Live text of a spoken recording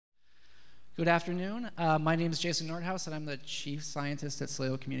Good afternoon. My name is Jason Nordhaus, and I'm the Chief Scientist at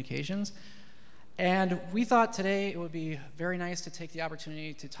Soleo Communications. And we thought today it would be very nice to take the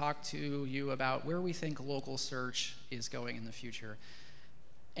opportunity to talk to you about where we think local search is going in the future.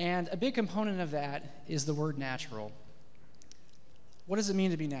 And a big component of that is the word natural. What does it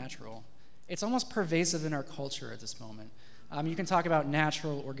mean to be natural? It's almost pervasive in our culture at this moment. You can talk about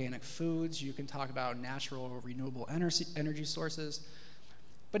natural organic foods, you can talk about natural renewable energy sources,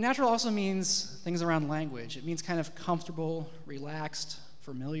 but natural also means things around language. It means kind of comfortable, relaxed,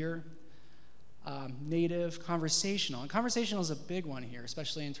 familiar, native, conversational. And conversational is a big one here,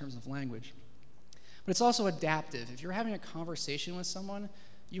 especially in terms of language. But it's also adaptive. If you're having a conversation with someone,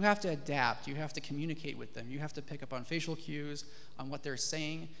 you have to adapt. You have to communicate with them. You have to pick up on facial cues, on what they're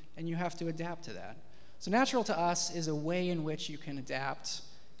saying, and you have to adapt to that. So natural to us is a way in which you can adapt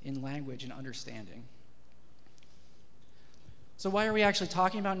in language and understanding. So why are we actually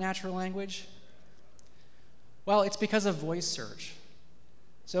talking about natural language? Well, it's because of voice search.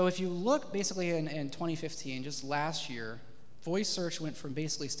 So if you look basically in 2015, just last year, voice search went from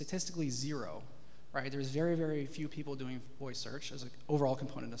basically statistically zero, right? There's very, very few people doing voice search as an overall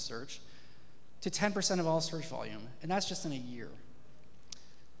component of search, to 10% of all search volume, and that's just in a year.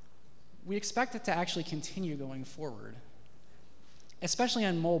 We expect it to actually continue going forward, especially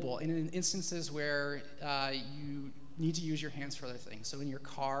on mobile, in instances where you need to use your hands for other things. So in your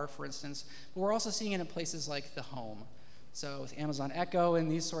car, for instance, but we're also seeing it in places like the home. So with Amazon Echo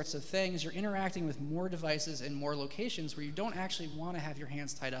and these sorts of things, you're interacting with more devices and more locations where you don't actually want to have your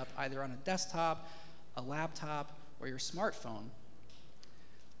hands tied up either on a desktop, a laptop, or your smartphone.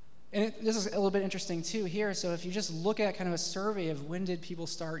 And this is a little bit interesting too here. So if you just look at kind of a survey of when did people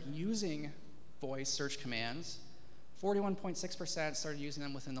start using voice search commands, 41.6% started using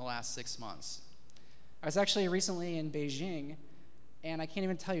them within the last 6 months. I was actually recently in Beijing, and I can't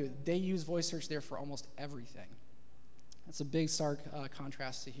even tell you, they use voice search there for almost everything. That's a big, stark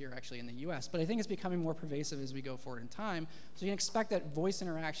contrast to here actually in the US, but I think it's becoming more pervasive as we go forward in time, so you can expect that voice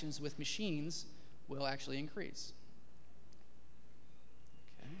interactions with machines will actually increase.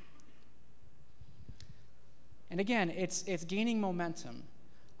 Okay. And again, it's gaining momentum.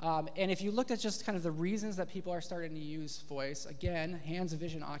 And if you looked at just kind of the reasons that people are starting to use voice, again, hands,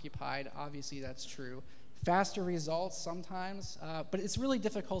 vision occupied, obviously that's true. Faster results sometimes, but it's really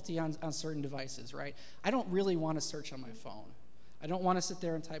difficulty on certain devices, right? I don't really want to search on my phone. I don't want to sit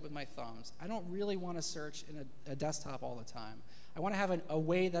there and type with my thumbs. I don't really want to search in a desktop all the time. I want to have a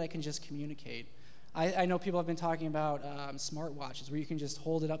way that I can just communicate. I know people have been talking about smartwatches where you can just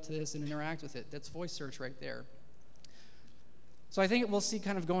hold it up to this and interact with it. That's voice search right there. So I think we'll see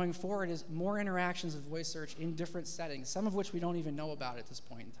kind of going forward is more interactions of voice search in different settings, some of which we don't even know about at this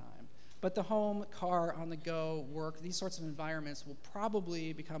point in time. But the home, car, on the go, work, these sorts of environments will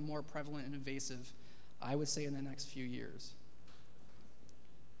probably become more prevalent and invasive, I would say, in the next few years.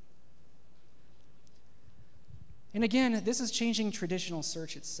 And again, this is changing traditional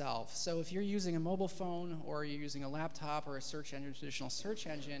search itself. So if you're using a mobile phone or you're using a laptop or a search engine, traditional search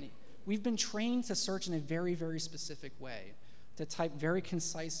engine, we've been trained to search in a very, very specific way, to type very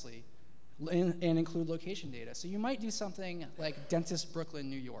concisely and include location data. So you might do something like Dentist Brooklyn,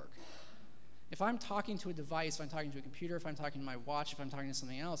 New York. If I'm talking to a device, if I'm talking to a computer, if I'm talking to my watch, if I'm talking to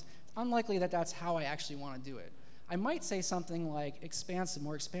something else, it's unlikely that that's how I actually want to do it. I might say something like expansive,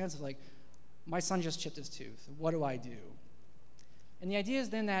 more expansive, like, my son just chipped his tooth. What do I do? And the idea is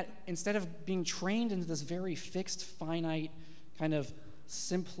then that instead of being trained into this very fixed, finite, kind of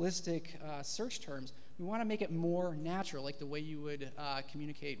simplistic search terms, we want to make it more natural, like the way you would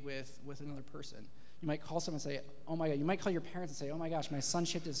communicate with another person. You might call someone and say, oh my God, you might call your parents and say, oh my gosh, my son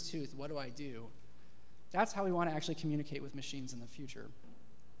chipped his tooth, what do I do? That's how we want to actually communicate with machines in the future.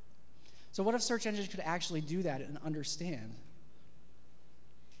 So what if search engines could actually do that and understand?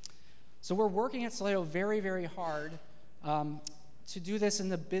 So we're working at Soleo very, very hard to do this in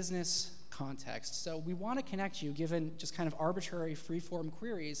the business context. So we want to connect you, given just kind of arbitrary free-form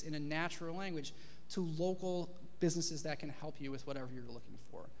queries in a natural language, to local businesses that can help you with whatever you're looking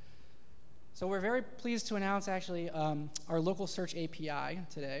for. So we're very pleased to announce actually our local search API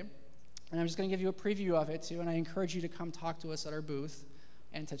today. And I'm just going to give you a preview of it too, and I encourage you to come talk to us at our booth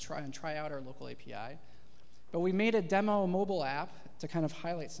and to try out our local API. But we made a demo mobile app to kind of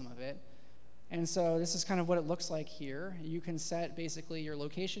highlight some of it. And so this is kind of what it looks like here. You can set basically your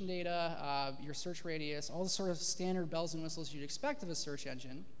location data, your search radius, all the sort of standard bells and whistles you'd expect of a search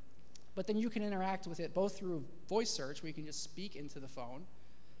engine. But then you can interact with it both through voice search, where you can just speak into the phone.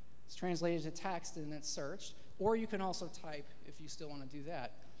 It's translated to text and it's searched. Or you can also type if you still want to do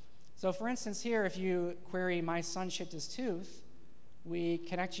that. So for instance here, if you query, my son chipped his tooth, We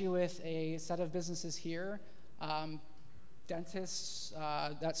connect you with a set of businesses here, dentists,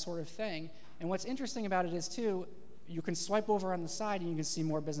 that sort of thing. And what's interesting about it is, too, you can swipe over on the side and you can see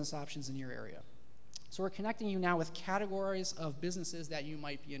more business options in your area. So we're connecting you now with categories of businesses that you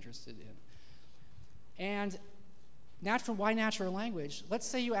might be interested in. And why natural language? Let's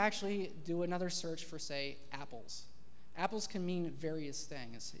say you actually do another search for, say, apples. Apples can mean various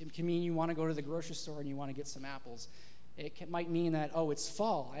things. It can mean you want to go to the grocery store and you want to get some apples. It might mean that, oh, it's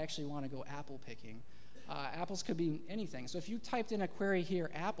fall, I actually want to go apple picking. Apples could be anything. So if you typed in a query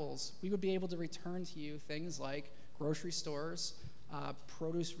here, apples, we would be able to return to you things like grocery stores,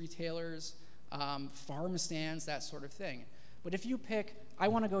 produce retailers, farm stands, that sort of thing. But if you pick, I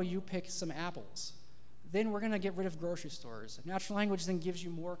want to go, you pick some apples, then we're going to get rid of grocery stores. Natural language then gives you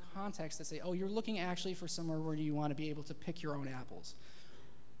more context to say, oh, you're looking actually for somewhere where you want to be able to pick your own apples.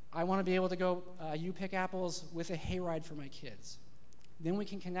 I want to be able to go, you pick apples with a hayride for my kids. Then we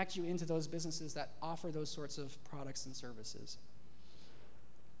can connect you into those businesses that offer those sorts of products and services.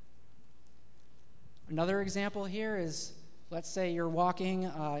 Another example here is, let's say you're walking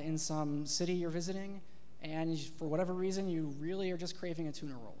in some city you're visiting, and for whatever reason, you really are just craving a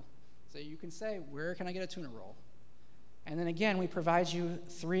tuna roll. So you can say, where can I get a tuna roll? And then again, we provide you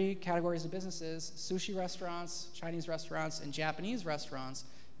 3 categories of businesses: sushi restaurants, Chinese restaurants, and Japanese restaurants.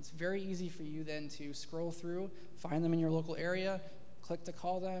 It's very easy for you then to scroll through, find them in your local area, click to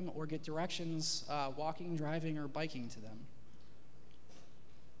call them, or get directions walking, driving, or biking to them.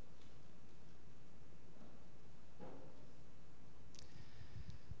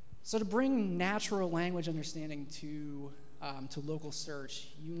 So to bring natural language understanding to local search,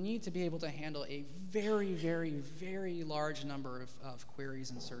 you need to be able to handle a very, very, very large number of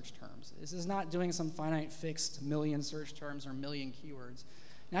queries and search terms. This is not doing some finite fixed million search terms or million keywords.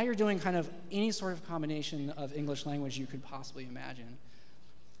 Now you're doing kind of any sort of combination of English language you could possibly imagine.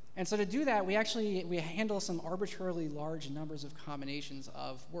 And so to do that, we handle some arbitrarily large numbers of combinations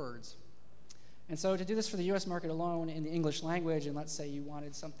of words. And so to do this for the US market alone in the English language, and let's say you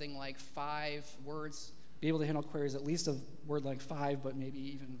wanted something like 5 words, be able to handle queries at least a word like 5, but maybe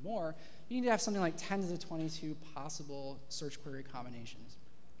even more, you need to have something like 10 to the 22 possible search query combinations.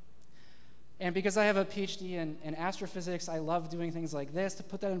 And because I have a PhD in astrophysics, I love doing things like this. To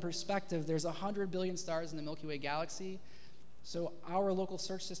put that in perspective, there's 100 billion stars in the Milky Way galaxy. So our local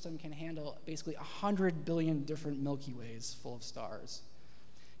search system can handle basically 100 billion different Milky Ways full of stars.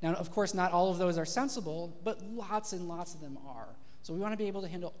 Now, of course, not all of those are sensible, but lots and lots of them are. So we want to be able to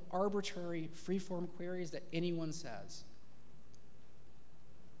handle arbitrary, free-form queries that anyone says.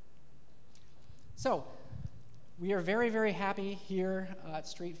 So we are very, very happy here at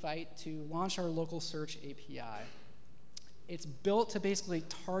Street Fight to launch our local search API. It's built to basically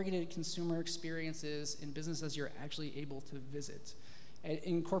targeted consumer experiences in businesses you're actually able to visit. It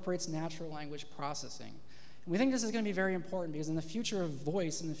incorporates natural language processing. And we think this is going to be very important because in the future of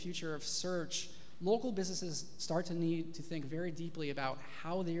voice, in the future of search, local businesses start to need to think very deeply about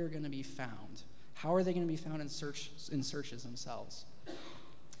how they are going to be found. How are they going to be found in searches themselves?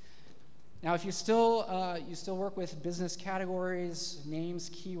 Now, if you still work with business categories,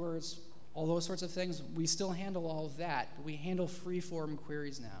 names, keywords, all those sorts of things, we still handle all of that, but we handle free-form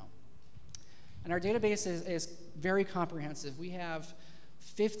queries now. And our database is very comprehensive. We have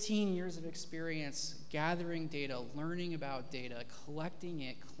 15 years of experience gathering data, learning about data, collecting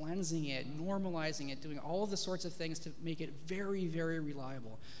it, cleansing it, normalizing it, doing all of the sorts of things to make it very, very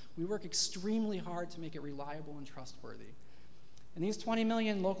reliable. We work extremely hard to make it reliable and trustworthy. And these 20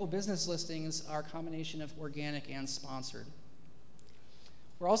 million local business listings are a combination of organic and sponsored.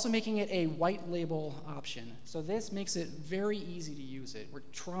 We're also making it a white label option. So this makes it very easy to use it. We're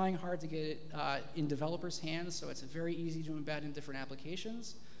trying hard to get it in developers' hands, so it's very easy to embed in different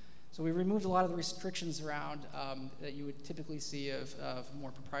applications. So we removed a lot of the restrictions around that you would typically see of more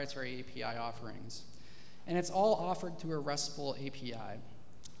proprietary API offerings. And it's all offered through a RESTful API.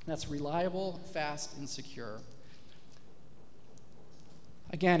 That's reliable, fast, and secure.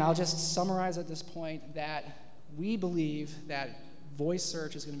 Again, I'll just summarize at this point that we believe that voice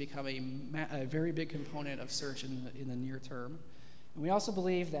search is going to become a very big component of search in the near term. And we also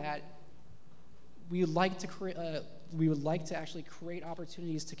believe that we would like to actually create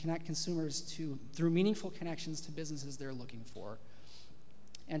opportunities to connect consumers through meaningful connections to businesses they're looking for.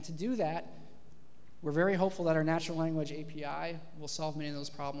 And to do that, we're very hopeful that our natural language API will solve many of those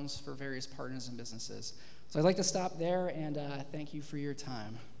problems for various partners and businesses. So I'd like to stop there and thank you for your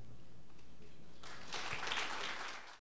time.